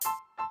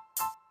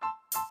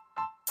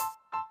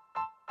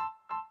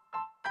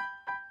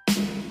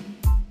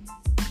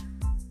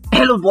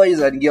Hello, boys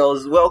and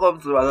girls.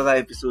 Welcome to another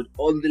episode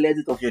on the Let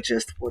It Off Your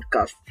Chest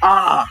podcast.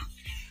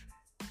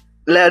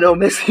 Lionel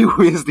Messi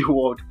wins the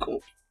World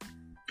Cup.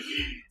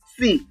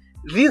 See,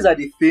 these are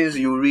the things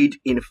you read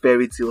in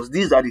fairy tales.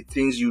 These are the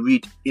things you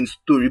read in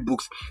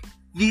storybooks.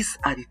 These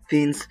are the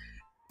things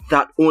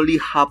that only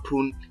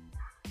happen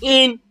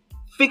in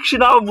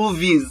fictional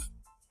movies.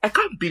 I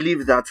can't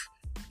believe that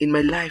in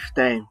my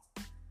lifetime,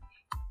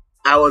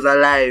 I was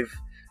alive.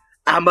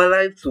 I'm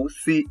alive to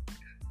see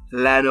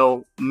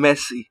Lionel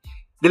Messi,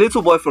 the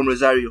little boy from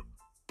Rosario,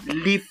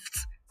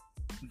 lift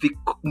the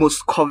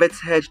most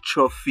coveted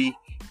trophy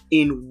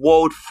in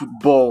world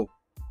football.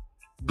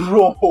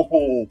 Bro,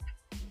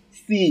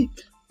 see,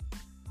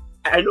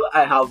 I know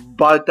I have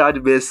bantered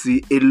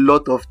Messi a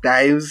lot of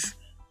times.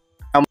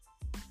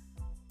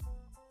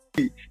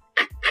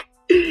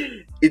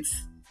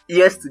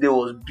 Yesterday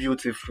was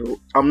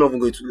beautiful. I'm not even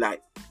going to lie.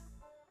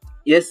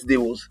 Yesterday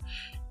was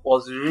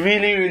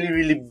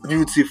really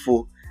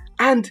beautiful.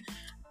 And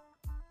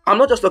I'm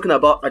not just talking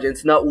about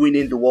Argentina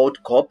winning the World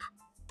Cup.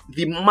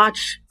 The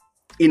match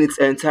in its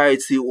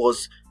entirety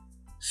was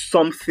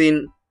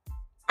something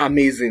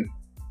amazing.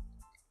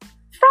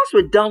 France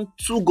were down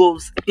 2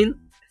 goals in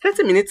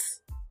 30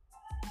 minutes.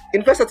 In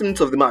the first 30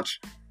 minutes of the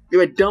match, they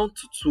were down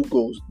to 2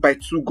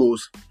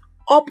 goals,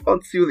 up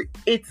until the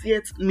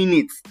 80th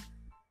minute,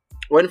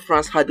 when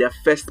France had their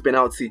first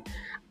penalty.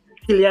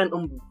 Kylian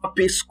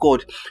Mbappe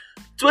scored.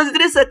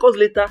 23 seconds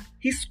later,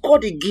 he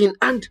scored again,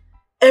 and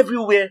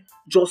everyone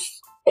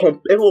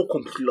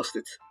completely lost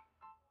it.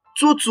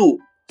 2-2.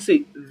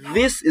 See,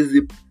 this is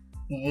the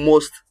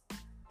most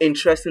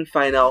interesting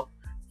final,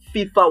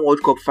 FIFA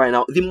World Cup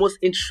final, the most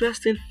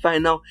interesting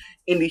final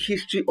in the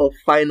history of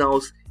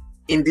finals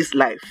in this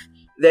life.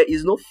 There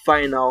is no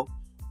final,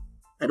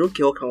 I don't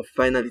care what kind of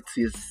final it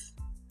is,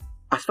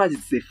 as far as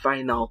it's a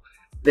final,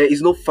 there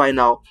is no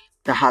final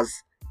that has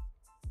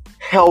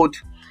held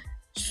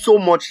so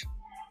much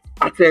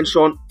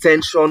attention,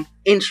 tension,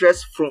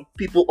 interest from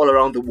people all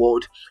around the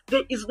world.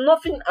 There is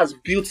nothing as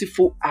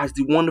beautiful as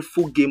the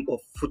wonderful game of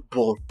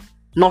football.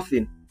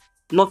 Nothing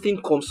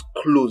comes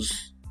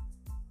close.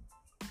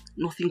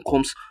 Nothing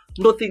comes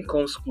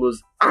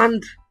close.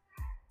 And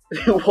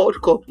the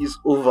World Cup is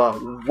over.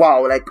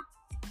 Wow,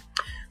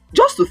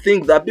 just to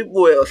think that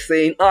people were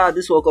saying,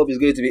 this World Cup is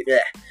going to be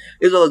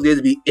this World Cup is going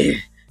to be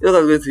this World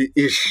Cup is going to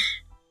be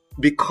ish,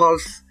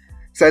 because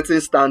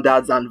certain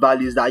standards and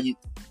values that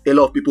a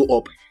lot of people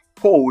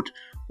uphold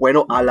were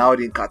not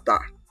allowed in Qatar.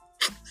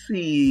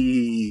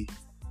 See,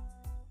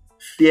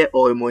 fear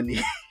or money.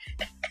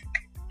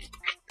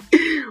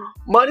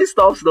 Money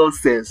stops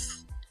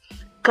nonsense.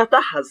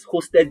 Qatar has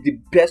hosted the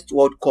best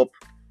World Cup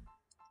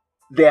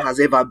there has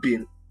ever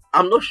been.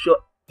 I'm not sure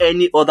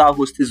any other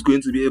host is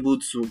going to be able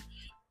to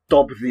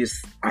top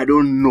this. I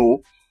don't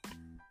know.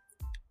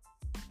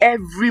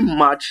 Every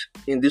match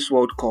in this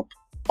World Cup,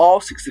 all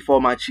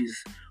 64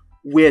 matches,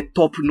 were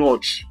top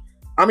notch.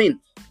 I mean,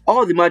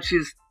 all the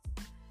matches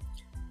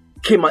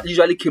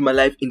usually came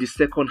alive in the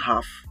second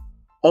half.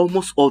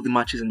 Almost all the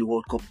matches in the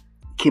World Cup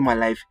came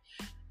alive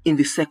in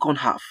the second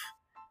half.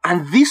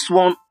 And this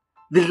one,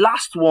 the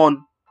last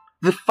one,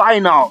 the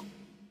final,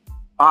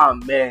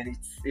 man,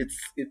 it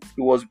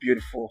was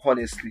beautiful,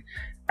 honestly.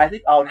 I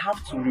think I would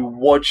have to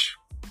rewatch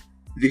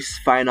this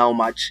final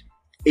match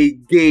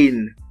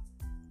again.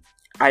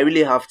 I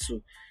really have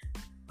to.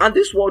 And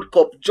this World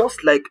Cup,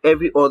 just like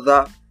every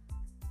other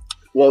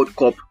World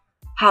Cup,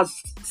 has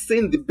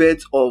seen the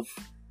birth of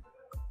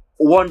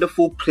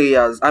wonderful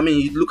players. I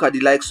mean, you look at the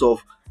likes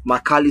of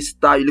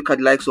McAllister, you look at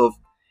the likes of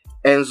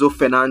Enzo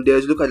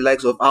Fernandez, you look at the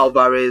likes of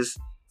Alvarez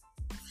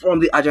from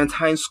the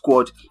Argentine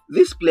squad.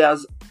 These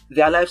players,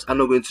 their lives are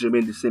not going to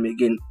remain the same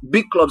again.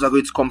 Big clubs are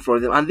going to come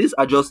from them, and these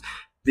are just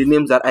the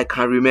names that I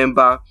can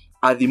remember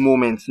at the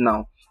moment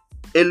now.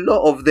 A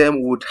lot of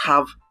them would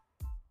have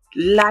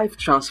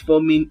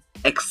life-transforming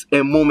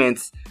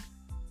moments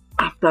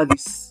after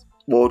this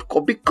World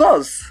Cup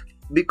because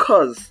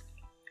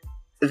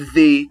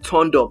they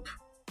turned up,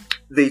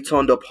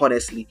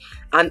 honestly.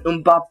 And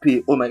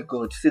Mbappe, oh my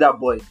God, see that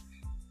boy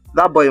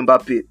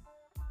Mbappe,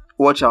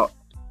 watch out.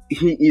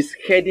 He is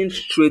heading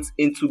straight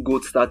into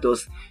GOAT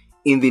status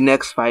in the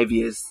next 5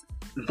 years.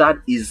 That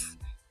is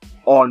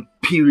on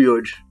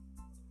period.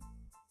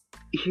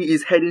 He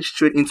is heading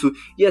straight into,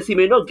 yes, he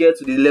may not get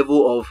to the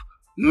level of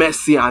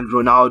Messi and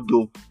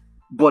Ronaldo,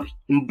 but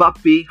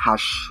Mbappe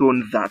has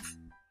shown that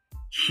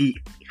he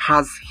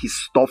has his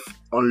stuff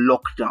on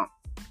lockdown.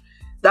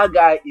 That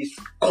guy is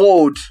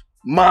cold,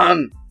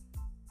 man.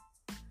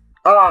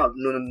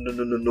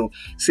 No.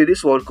 See,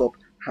 this World Cup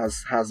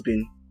has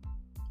been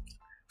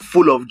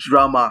full of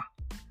drama,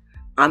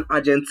 and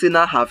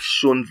Argentina have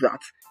shown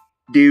that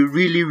they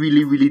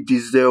really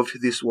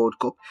deserved this World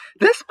Cup,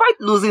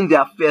 despite losing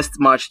their first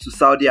match to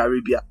Saudi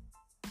Arabia.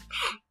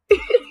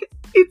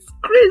 It's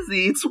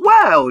crazy, it's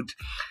wild.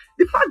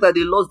 The fact that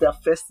they lost their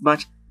first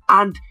match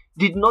and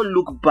did not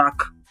look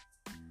back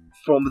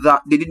from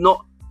that, they did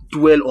not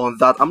dwell on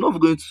that. I'm not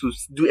going to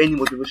do any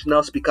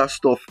motivational speaker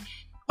stuff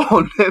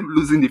on them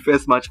losing the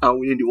first match and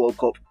winning the World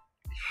Cup.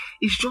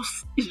 It's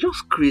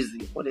just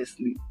crazy,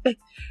 honestly. Like,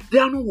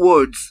 there are no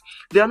words.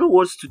 There are no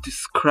words to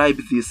describe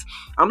this.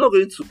 I'm not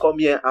going to come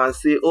here and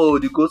say, oh,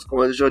 the GOAT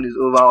conversation is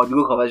over or the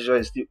GOAT conversation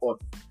is still on.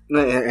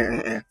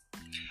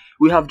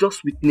 We have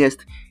just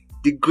witnessed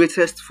the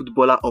greatest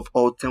footballer of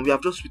all time. We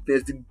have just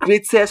witnessed the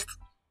greatest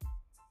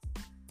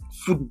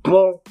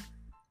football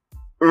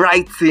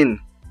writing.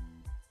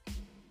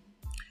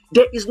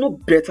 There is no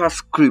better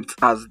script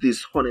as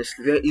this,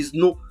 honestly.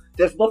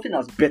 There's nothing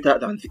as better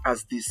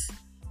as this.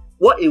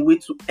 What a way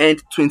to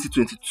end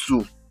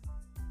 2022.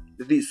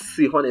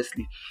 See,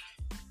 honestly,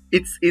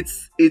 it's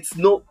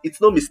no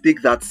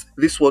mistake that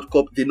this World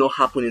Cup did not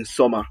happen in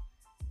summer.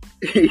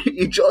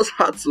 It just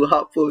had to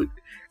happen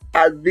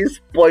at this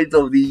point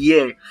of the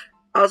year.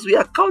 As we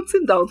are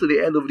counting down to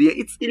the end of the year,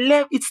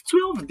 it's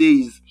 12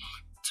 days.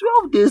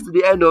 12 days to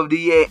the end of the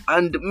year,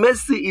 and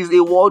Messi is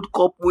a World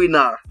Cup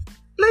winner.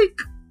 Like,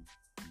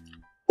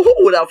 who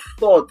would have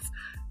thought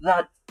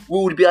that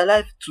we would be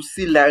alive to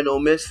see Lionel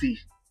Messi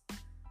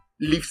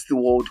lift the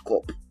World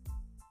Cup?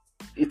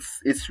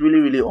 It's really,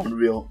 really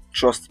unreal.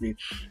 Trust me.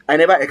 I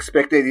never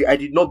expected it. I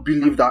did not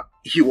believe that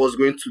he was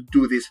going to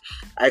do this.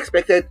 I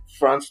expected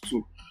France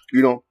to,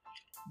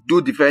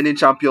 do defending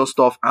champion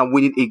stuff and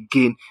win it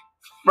again.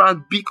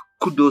 France, big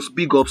kudos,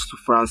 big ups to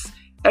France.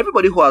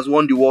 Everybody who has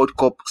won the World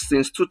Cup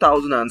since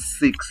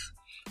 2006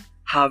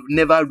 have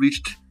never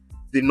reached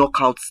the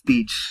knockout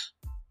stage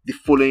the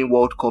following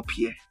World Cup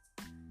year.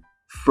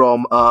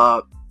 From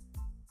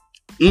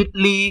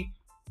Italy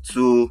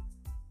to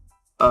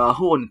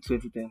who won in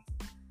 2010?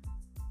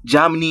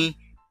 Germany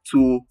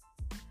to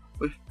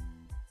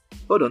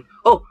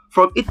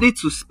from Italy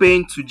to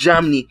Spain to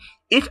Germany.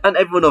 Each and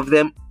every one of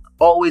them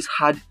always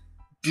had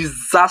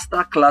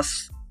disaster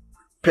class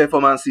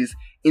performances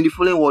in the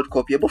following World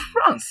Cup year. But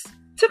France,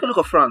 take a look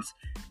at France.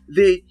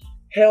 They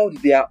held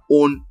their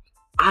own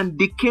and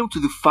they came to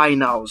the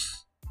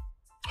finals.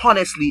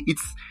 Honestly,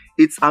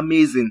 it's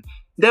amazing.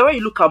 Then when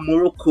you look at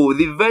Morocco,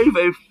 the very,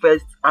 very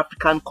first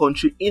African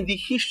country in the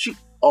history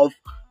of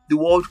the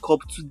World Cup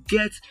to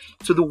get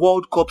to the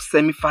World Cup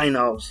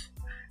semi-finals.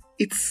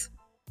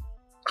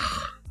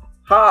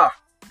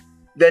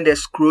 Then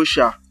there's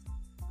Croatia,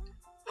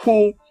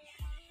 who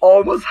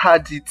almost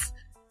had it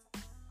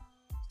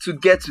to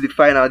get to the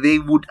final. They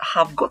would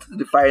have got to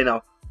the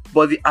final,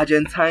 but the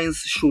Argentines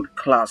showed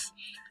class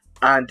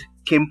and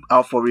came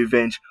out for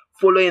revenge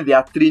following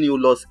their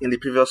 3-0 loss in the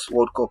previous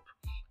World Cup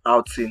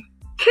outing.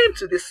 Came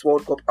to this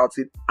World Cup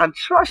outing and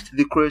trashed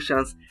the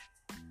Croatians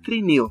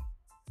 3-0.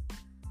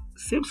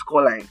 Same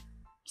scoreline.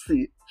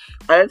 See,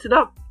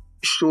 Argentina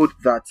showed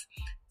that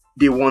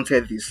they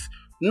wanted this,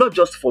 not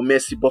just for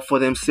Messi, but for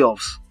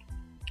themselves.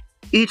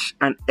 Each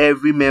and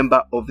every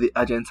member of the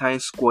Argentine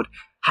squad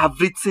have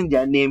written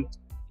their name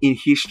in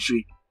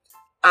history.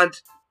 And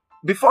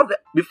before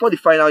the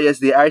final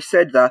yesterday, I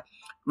said that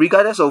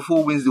regardless of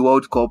who wins the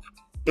World Cup,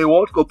 a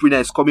World Cup winner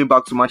is coming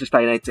back to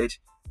Manchester United.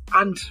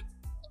 And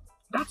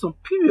that's on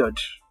period.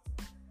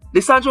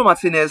 Lisandro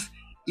Martinez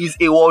is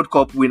a World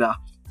Cup winner.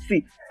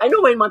 See, I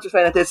know when Manchester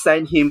United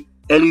signed him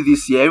early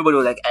this year, everybody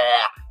was like,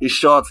 he's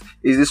short,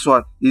 is this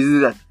one, is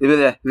this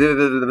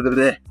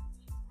that.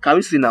 Can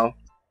we see now?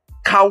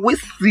 Can we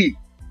see?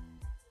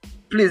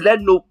 Please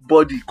let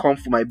nobody come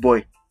for my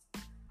boy.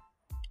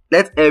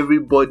 Let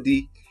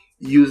everybody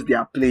use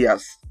their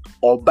players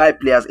or buy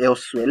players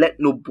elsewhere. Let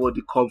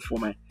nobody come for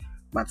my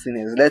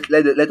Martinez. Let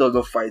us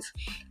not fight.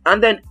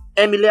 And then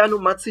Emiliano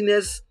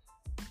Martinez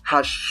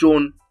has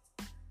shown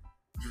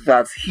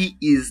that he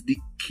is the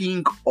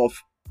king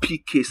of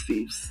PK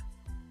saves.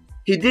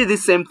 He did the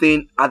same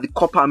thing at the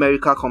Copa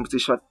America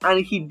competition,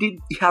 and he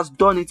has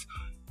done it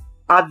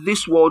at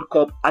this World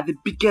Cup at the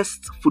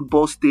biggest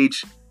football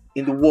stage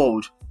in the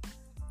world.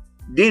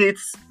 Did it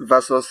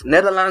versus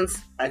Netherlands,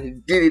 and he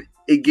did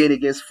it again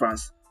against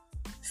France.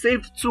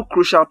 Saved 2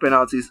 crucial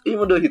penalties,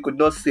 even though he could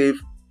not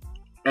save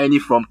any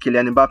from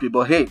Kylian Mbappe.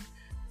 But hey,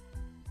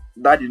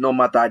 that did not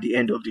matter at the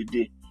end of the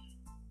day.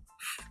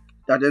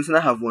 The Argentina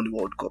have won the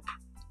World Cup.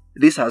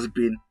 This has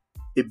been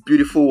a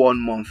beautiful 1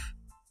 month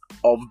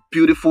of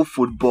beautiful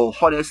football.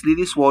 Honestly,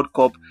 this World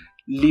Cup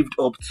lived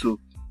up to.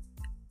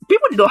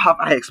 People did not have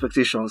high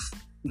expectations.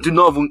 Let's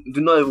not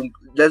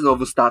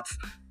even start.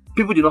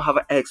 People did not have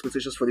high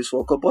expectations for this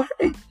World Cup, but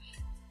hey,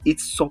 it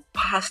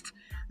surpassed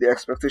the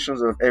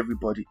expectations of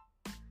everybody.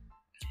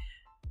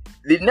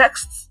 The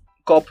next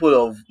couple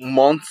of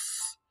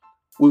months,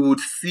 we would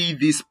see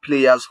these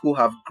players who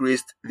have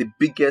graced the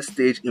biggest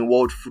stage in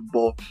world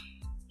football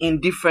in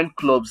different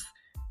clubs.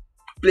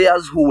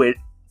 Players who were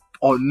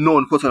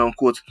unknown, quote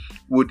unquote,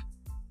 would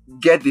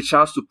get the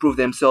chance to prove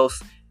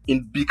themselves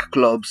in big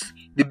clubs.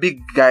 The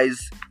big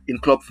guys in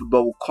club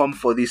football will come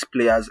for these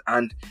players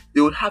and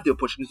they would have the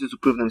opportunity to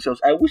prove themselves.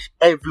 I wish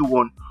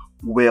everyone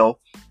well.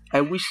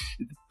 I wish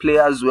the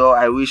players well.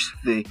 I wish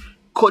the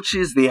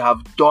coaches, they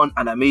have done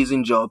an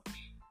amazing job.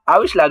 I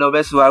wish Lionel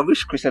Messi well. I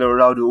wish Cristiano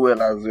Ronaldo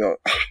well as well.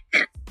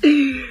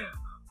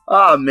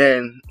 Ah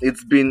man,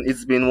 it's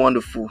been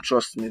wonderful.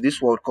 Trust me,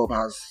 this World Cup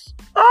has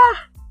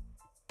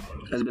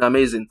been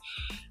amazing.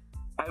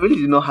 I really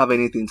do not have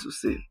anything to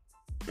say.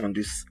 on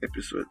this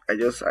episode. I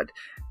just had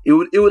it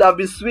would have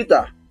been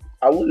sweeter.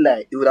 I won't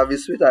lie. It would have been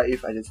sweeter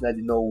if Argentina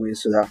did not win,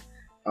 so that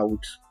I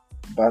would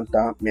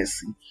banter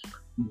Messi.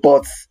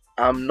 But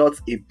I'm not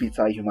a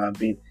bitter human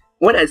being.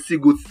 When I see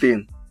good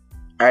thing,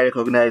 I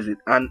recognize it.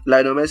 And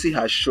Lionel Messi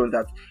has shown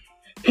that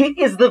he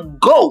is the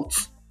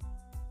GOAT.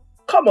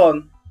 Come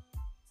on,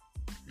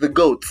 the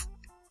GOAT.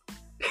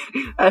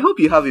 I hope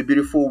you have a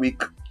beautiful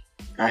week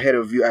ahead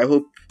of you. I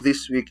hope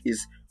this week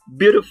is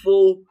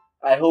beautiful.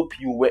 I hope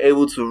you were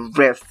able to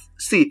rest.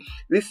 See,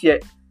 this year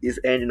is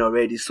ending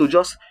already, so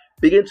just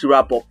begin to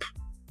wrap up.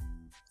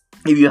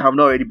 If you have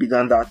not already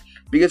begun that,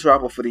 begin to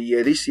wrap up for the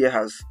year. This year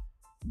has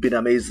been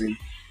amazing.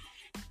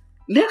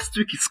 Next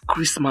week is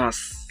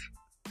Christmas.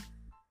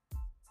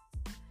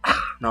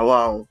 Now,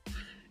 wow.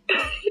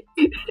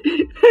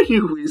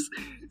 Anyways,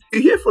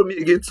 you hear from me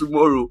again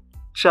tomorrow.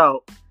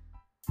 Ciao.